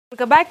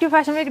Welcome back to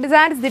Fashion Week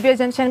Designs, Dibya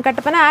Junction,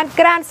 Kattapana and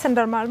Grand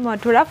Center Mall,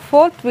 Mathura.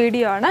 Fourth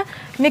video ആണ്.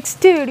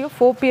 Next video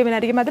 4 PM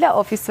ആയിരിക്കും. അതിൽ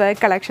office wear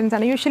collections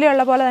ആണ്. Usually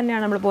ഉള്ള പോലെ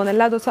തന്നെയാണ് നമ്മൾ പോകുന്നത്.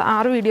 എല്ലാ ദിവസവും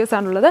 6 വീഡിയോസ്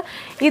ആണുള്ളത്.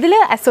 ഇതിൽ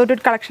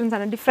അസോർട്ടഡ് കളക്ഷൻസ്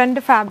ആണ്.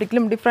 ഡിഫറെൻറ്റ്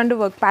ഫാബ്രിക്കിലും ഡിഫറെൻറ്റ്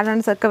വർക്ക്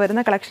പാറ്റേൺസ് ഒക്കെ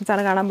വരുന്ന കളക്ഷൻസ്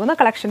ആണ് കാണാൻ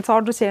പോകുന്നത്. കളക്ഷൻസ്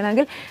ഓർഡർ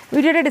ചെയ്യണമെങ്കിൽ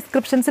വീഡിയോയുടെ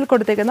ഡിസ്ക്രിപ്ഷൻസിൽ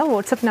കൊടുത്തേക്കുന്ന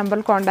വാട്സ്ആപ്പ്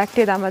നമ്പറിൽ കോൺടാക്ട്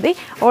ചെയ്താൽ മതി.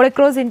 All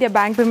across India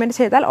bank payment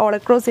ചെയ്താൽ ഓൾ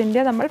അക്രോസ്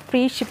ഇന്ത്യ നമ്മൾ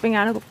ഫ്രീ ഷിപ്പിംഗ്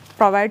ആണ്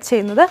പ്രൊവൈഡ്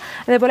ചെയ്യുന്നത്.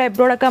 അതേപോലെ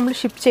എബ്രോഡൊക്കെ നമ്മൾ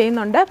ഷിപ്പ്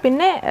ചെയ്യുന്നുണ്ട്.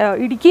 പിന്നെ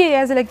ഇടുക്കി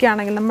ഏരിയാസിലൊക്കെ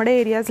ആണെങ്കിൽ നമ്മുടെ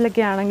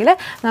ഏരിയാസിലൊക്കെ ആണെങ്കിൽ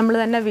നമ്മൾ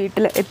തന്നെ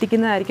വീട്ടിൽ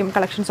എത്തിക്കുന്നതായിരിക്കും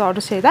കളക്ഷൻസ്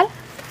ഓർഡർ ചെയ്താൽ.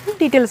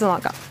 ഡീറ്റെയിൽസ്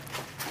നോക്കാം.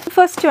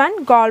 ഫസ്റ്റ് വൺ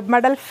ഗോൾഡ്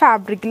മെഡൽ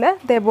ഫാബ്രിക്കിൽ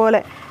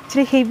ഇതേപോലെ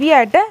ഇച്ചിരി ഹെവി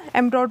ആയിട്ട്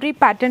എംബ്രോയ്ഡറി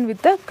പാറ്റേൺ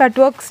വിത്ത് കട്ട്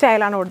വർക്ക്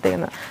സ്റ്റൈലാണ്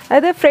കൊടുത്തിരിക്കുന്നത്.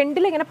 അതായത്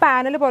ഫ്രണ്ടിൽ ഇങ്ങനെ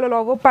പാനൽ പോലെ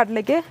ലോഗോ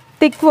പാർട്ടിലേക്ക്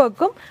തിക്ക്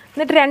വർക്കും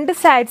എന്നിട്ട് രണ്ട്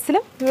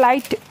സൈഡ്സിലും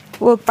ലൈറ്റ്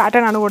വർക്ക്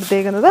പാറ്റേൺ ആണ്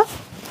കൊടുത്തിരിക്കുന്നത്.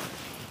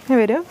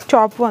 വരും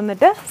ടോപ്പ്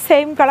വന്നിട്ട്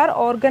സെയിം കളർ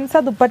ഓർഗൻസ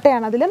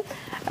ദുപ്പട്ടയാണ്. അതിലും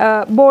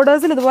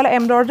ബോർഡേഴ്സിൽ ഇതുപോലെ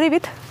എംബ്രോയ്ഡറി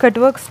വിത്ത് cut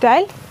work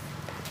style.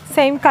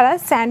 Same colour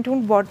സാൻഡൂൺ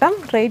bottom.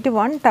 Rate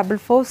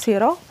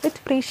 1440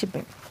 വിത്ത് free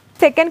shipping.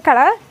 Second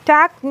colour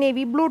Tak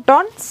navy blue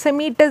tone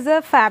semi tussar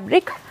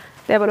fabric.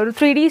 അതേപോലെ ഒരു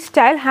 3D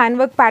style hand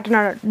work pattern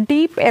ആണ്.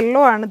 ഡീപ്പ്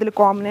യെല്ലോ ആണ് ഇതിൽ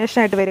കോമ്പിനേഷൻ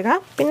ആയിട്ട് വരിക.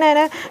 പിന്നെ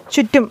അതിന്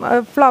ചുറ്റും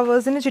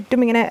ഫ്ലവേഴ്സിന്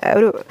ചുറ്റും ഇങ്ങനെ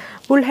ഒരു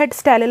ഫുൾ ഹെഡ്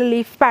സ്റ്റൈലിൽ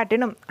ലീഫ്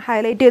പാറ്റേണും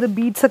ഹൈലൈറ്റ് ചെയ്ത്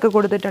ബീഡ്സ് ഒക്കെ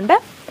കൊടുത്തിട്ടുണ്ട്.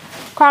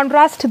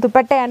 Contrast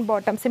dupatta and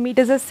bottom. Semi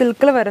tussar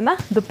സിൽക്കിൽ വരുന്ന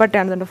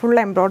ദുപ്പട്ടയാണ്. ഫുൾ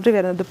എംബ്രോയ്ഡറി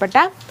വരുന്ന dupatta.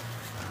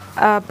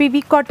 PV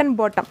cotton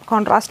bottom.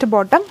 Contrast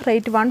bottom.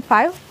 Rate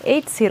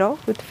 1580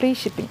 വിത്ത് ഫ്രീ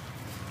ഷിപ്പിംഗ്.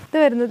 ഇത്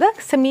വരുന്നത്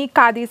സെമി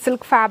ഖാദി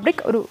സിൽക്ക്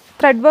ഫാബ്രിക്. ഒരു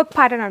ത്രെഡ് വർക്ക്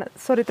പാറ്റേൺ ആണ്.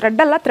 Sorry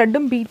ത്രെഡല്ല,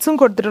 ത്രെഡും ബീഡ്സും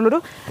കൊടുത്തിട്ടുള്ളൊരു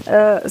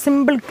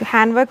simple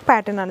hand work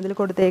pattern ആണ് ഇതിൽ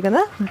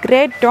കൊടുത്തേക്കുന്നത്.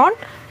 ഗ്രേ ടോൺ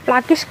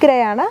ബ്ലാക്കിഷ് ഗ്രേ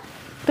ആണ്.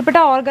 ദുപ്പട്ട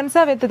ഓർഗൻസ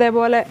വിത്ത്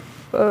ഇതേപോലെ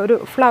ഒരു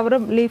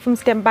ഫ്ലവറും ലീഫും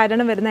സ്റ്റെം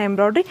പാറ്റേണും വരുന്ന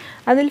എംബ്രോയ്ഡറി.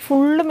 അതിൽ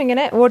ഫുള്ളും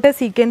ഇങ്ങനെ വാട്ടർ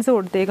സീക്വൻസ്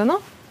കൊടുത്തേക്കുന്നു.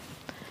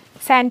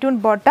 സാൻഡൂൺ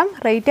ബോട്ടം.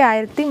 റേറ്റ്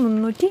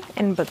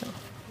 1380.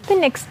 ഇത്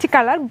next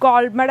colour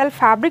gold medal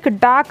fabric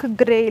dark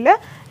ഗ്രേയിൽ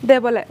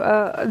ഇതേപോലെ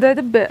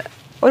അതായത്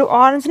ഒരു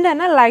ഓറഞ്ചിൻ്റെ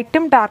തന്നെ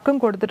ലൈറ്റും ഡാർക്കും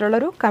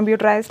കൊടുത്തിട്ടുള്ളൊരു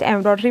കമ്പ്യൂട്ടറൈസ്ഡ്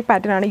എംബ്രോയ്ഡറി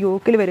പാറ്റേൺ ആണ്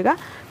യോക്കിൽ വരിക.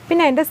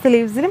 പിന്നെ അതിൻ്റെ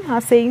സ്ലീവ്സിലും ആ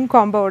സെയിം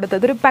കോംബോ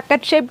കൊടുത്തത്. ഒരു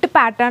പക്കറ്റ് ഷേപ്ഡ്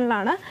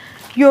പാറ്റേണിലാണ്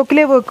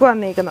യോക്കിലെ വർക്ക്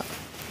വന്നിരിക്കുന്നത്.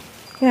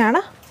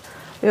 ഇങ്ങനെയാണ്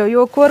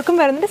യോക്ക് വർക്കും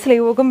വരുന്നുണ്ട്,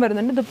 സ്ലീവ് വർക്കും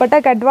വരുന്നുണ്ട്. ദുപ്പട്ട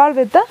കഡ്വാൾ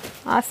വിത്ത്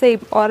ആ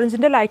സെയിം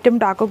ഓറഞ്ചിൻ്റെ ലൈറ്റും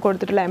ഡാർക്കും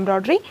കൊടുത്തിട്ടുള്ള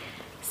എംബ്രോയ്ഡറി.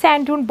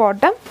 സാൻഡൂൺ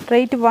ബോട്ടം.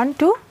 റേറ്റ്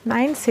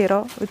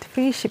 1290 വിത്ത്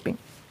ഫ്രീ ഷിപ്പിംഗ്.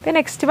 പിന്നെ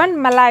next one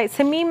malai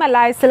semi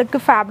malai silk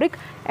fabric.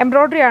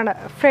 Embroidery ആണ്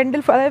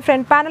ഫ്രണ്ടിൽ. അതായത്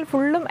ഫ്രണ്ട് പാനൽ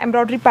ഫുള്ളും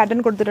എംബ്രോയ്ഡറി പാറ്റേൺ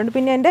കൊടുത്തിട്ടുണ്ട്.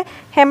 പിന്നെ എൻ്റെ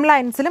ഹെം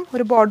ലൈൻസിലും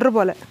ഒരു ബോർഡർ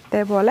പോലെ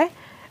ഇതേപോലെ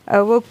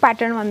വർക്ക്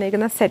പാറ്റേൺ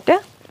വന്നിരിക്കുന്ന സെറ്റ്.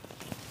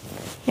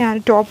 ഞാൻ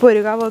ടോപ്പ്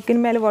വരിക. വർക്കിന്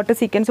മേലെ വാട്ടർ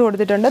സീക്വൻസ്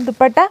കൊടുത്തിട്ടുണ്ട്.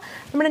 ദുപ്പട്ട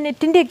നമ്മുടെ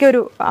നെറ്റിൻ്റെയൊക്കെ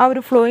ആ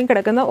ഒരു ഫ്ലോയിങ്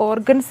കിടക്കുന്ന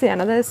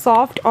ഓർഗൻസയാണ്. അതായത്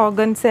സോഫ്റ്റ്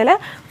ഓർഗൻസയിൽ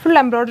ഫുൾ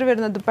എംബ്രോയ്ഡറി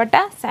വരുന്ന dupatta.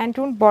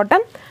 സാൻഡൂൺ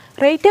bottom.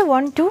 Rate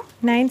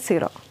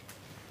 1290.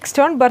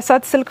 Next one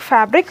ബർസാത്ത് silk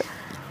fabric.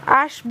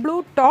 Ash blue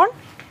tone.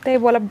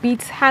 അതേപോലെ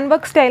ബീഡ്സ് ഹാൻഡ്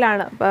വർക്ക്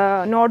സ്റ്റൈലാണ്.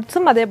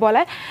 നോട്ട്സും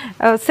അതേപോലെ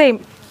same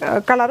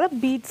colour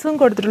ബീഡ്സും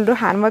കൊടുത്തിട്ടുള്ളൊരു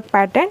hand work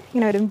pattern.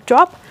 ഇങ്ങനെ വരും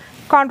top.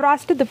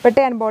 Contrast dupatta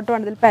and bottom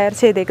ആണ് ഇതിൽ പെയർ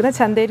ചെയ്തേക്കുന്നത്.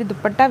 Chanderi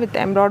dupatta with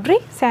embroidery.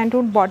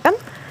 സാൻഡൂൺ bottom.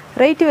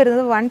 Rate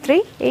വരുന്നത്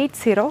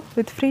 1380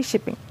 വിത്ത് ഫ്രീ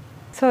ഷിപ്പിംഗ്.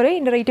 സോറി,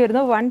 ഇതിൻ്റെ റേറ്റ്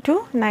വരുന്നത്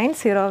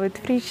 1290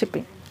 വിത്ത് free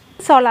shipping.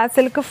 Solar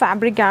silk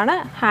fabric ആണ്.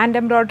 ഹാൻഡ്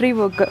എംബ്രോയ്ഡറി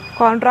വർക്ക്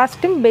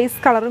കോൺട്രാസ്റ്റും ബേസ്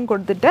കളറും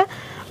കൊടുത്തിട്ട്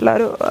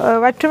ഉള്ളൊരു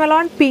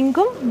വറ്റർമെലോൺ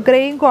പിങ്കും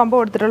ഗ്രേയും കോംബോ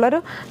കൊടുത്തിട്ടുള്ളൊരു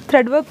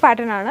ത്രെഡ് വർക്ക്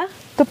പാറ്റേൺ ആണ്.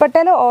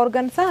 ദുപ്പട്ടയിൽ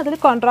ഓർഗൻസ, അതിൽ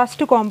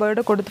കോൺട്രാസ്റ്റ്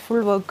കോംബോയുടെ കൊടുത്ത്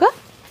full work.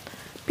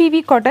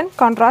 PV cotton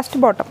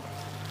contrast bottom.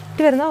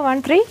 ഇത് വരുന്നത്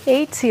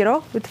 1380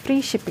 വിത്ത് free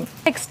shipping.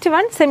 Next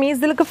one semi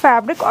silk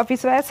fabric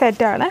office wear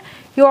സെറ്റാണ്.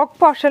 യോക്ക്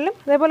പോർഷനിലും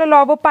അതേപോലെ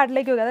ലോബോ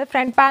പാർട്ടിലേക്ക് വരും. അതായത്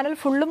ഫ്രണ്ട് പാനൽ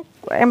ഫുള്ളും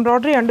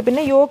എംബ്രോയ്ഡറി ഉണ്ട്.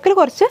 പിന്നെ യോക്കിൽ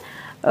കുറച്ച്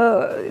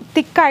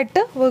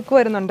തിക്കായിട്ട് വർക്ക്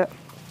വരുന്നുണ്ട്.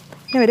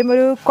 ഇനി വരും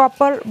ഒരു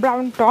കോപ്പർ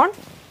ബ്രൗൺ ടോൺ.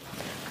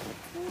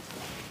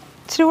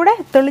 ഇച്ചിരി കൂടെ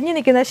തെളിഞ്ഞ്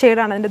നിൽക്കുന്ന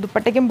ഷെയ്ഡാണ് അതിൻ്റെ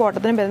ദുപ്പട്ടയ്ക്കും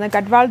ബോട്ടത്തിനും വരുന്നത്.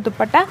 കഡ്വാൾ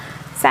ദുപ്പട്ട.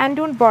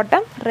 സാൻഡൂൺ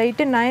ബോട്ടം.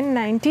 റേറ്റ്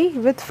 990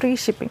 വിത്ത് ഫ്രീ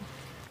ഷിപ്പിംഗ്.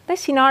 ഇത്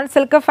ഷിനോൺ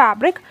സിൽക്ക്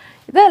ഫാബ്രിക്.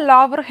 ഇത്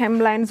ലോവർ ഹെം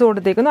ലൈൻസ്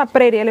കൊടുത്തേക്കുന്നു.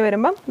 അപ്പർ ഏരിയയിൽ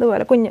വരുമ്പം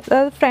ഇതുപോലെ കുഞ്ഞ്,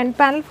 അതായത് ഫ്രണ്ട്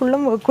പാനൽ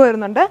ഫുള്ളും വർക്ക്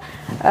വരുന്നുണ്ട്.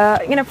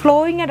 ഇങ്ങനെ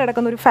ഫ്ലോയിങ് ആയിട്ട്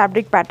കിടക്കുന്ന ഒരു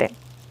ഫാബ്രിക് പാറ്റേൺ.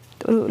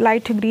 ഒരു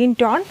ലൈറ്റ് ഗ്രീൻ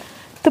ടോൺ.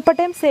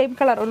 ദുപ്പട്ടയും സെയിം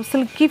കളർ ഒരു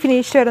സിൽക്കി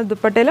ഫിനിഷ് വരുന്ന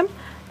ദുപ്പട്ടയിലും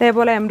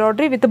അതേപോലെ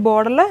എംബ്രോയ്ഡറി വിത്ത്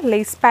ബോർഡറിൽ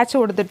ലേസ് പാച്ച്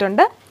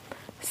കൊടുത്തിട്ടുണ്ട്.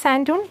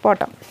 സാൻഡൂൺ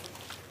ബോട്ടം.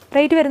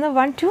 റേറ്റ് വരുന്നത്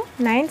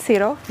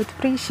 1290 വിത്ത്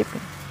ഫ്രീ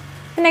ഷിപ്പിംഗ്.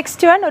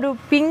 നെക്സ്റ്റ് വൺ ഒരു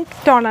പിങ്ക്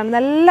ടോണാണ്.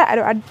 നല്ല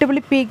ഒരു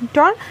അടിപൊളി പിങ്ക്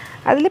ടോൺ.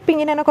 അതിൽ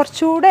പിങ്കിന് തന്നെ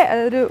കുറച്ചുകൂടെ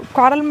ഒരു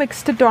കോറൽ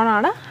മിക്സ്ഡ്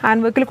ടോണാണ്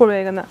ഹാൻഡ് വർക്കിൽ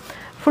കൊടുക്കുന്നത്.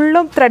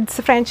 ഫുള്ളും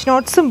ത്രെഡ്സ് ഫ്രഞ്ച്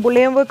നോട്ട്സും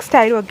ബുള്ളിയൻ വർക്ക്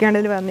സ്റ്റൈലും ഒക്കെയാണ്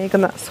ഇതിൽ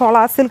വന്നിരിക്കുന്നത്.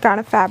 Solar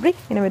സിൽക്കാണ് fabric.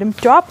 ഇങ്ങനെ വരും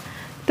ടോപ്പ്.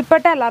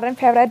 ദുപ്പട്ട എല്ലാവരുടെയും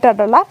ഫേവറേറ്റ്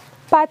ആയിട്ടുള്ള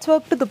പാച്ച്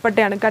വർക്ക്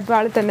ദുപ്പട്ടയാണ്.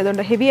 കട്ട്വാളിൽ തന്നെ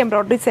ഇതുണ്ട്. ഹെവി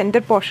എംബ്രോയ്ഡറി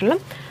സെൻറ്റർ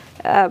പോർഷനിലും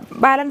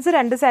ബാലൻസ്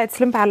രണ്ട്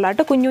സൈഡ്സിലും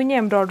പാരലായിട്ട് കുഞ്ഞു കുഞ്ഞു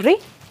embroidery.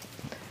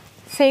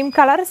 Same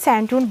colour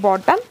സാൻഡൂൺ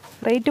bottom.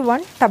 Rate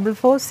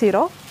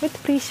 1440 വിത്ത്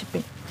free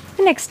shipping.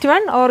 Next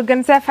one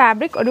organza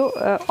fabric. ഒരു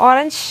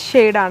ഓറഞ്ച്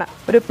ഷെയ്ഡാണ്.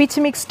 ഒരു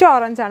പിച്ച് മിക്സ്ഡ്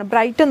ഓറഞ്ച് ആണ്.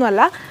 ബ്രൈറ്റ്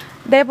ഒന്നുമല്ല.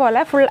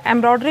 ഇതേപോലെ ഫുൾ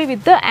എംബ്രോയ്ഡറി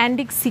വിത്ത്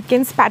ആൻറ്റിക്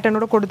സീക്വൻസ്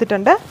പാറ്റേണോട്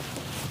കൊടുത്തിട്ടുണ്ട്.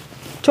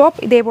 ടോപ്പ്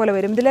ഇതേപോലെ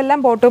വരും. ഇതിലെല്ലാം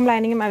ബോട്ടവും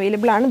ലൈനിങ്ങും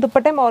അവൈലബിൾ ആണ്.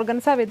 ദുപ്പട്ടയും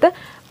ഓർഗൻസ വിത്ത്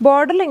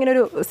ബോർഡറിൽ ഇങ്ങനെ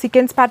ഒരു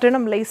സീക്വൻസ്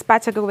പാറ്റേണും ലേസ്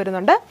പാച്ചൊക്കെ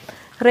വരുന്നുണ്ട്.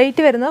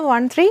 റേറ്റ് വരുന്നത്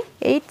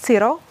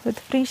 1380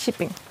 വിത്ത് ഫ്രീ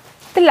ഷിപ്പിംഗ്.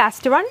 ഇത്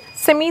last one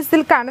semi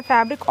സിൽക്കാണ്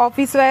fabric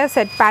office wear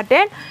set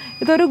pattern.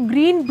 ഇതൊരു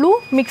ഗ്രീൻ ബ്ലൂ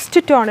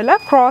മിക്സ്ഡ് ടോണിൽ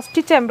ക്രോസ്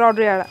സ്റ്റിച്ച്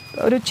എംബ്രോയ്ഡറി ആണ്.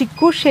 ഒരു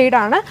ചിക്കു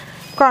ഷെയ്ഡാണ്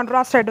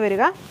കോൺട്രാസ്റ്റ് ആയിട്ട്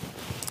വരിക.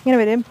 ഇങ്ങനെ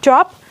വരും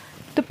ടോപ്പ്.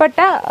 ദുപ്പട്ട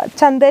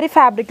ചന്ദേരി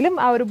ഫാബ്രിക്കിലും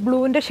ആ ഒരു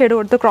ബ്ലൂവിൻ്റെ ഷെയ്ഡ്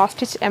കൊടുത്ത് ക്രോസ്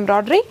സ്റ്റിച്ച്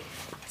എംബ്രോയ്ഡറി.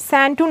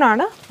 സാൻറ്റൂൺ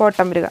ആണ്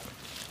ബോട്ടം വരിക.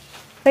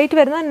 റേറ്റ്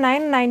വരുന്നത്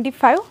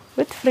 995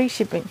 വിത്ത് ഫ്രീ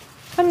ഷിപ്പിംഗ്.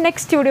 അപ്പം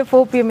നെക്സ്റ്റ് വീഡിയോ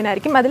 4 PM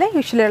അതിൽ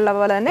യൂഷ്വലി ഉള്ള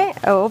പോലെ തന്നെ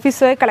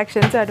ഓഫീസ് വെയർ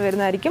കളക്ഷൻസ് ആയിട്ട്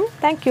വരുന്നതായിരിക്കും.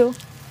 Thank you.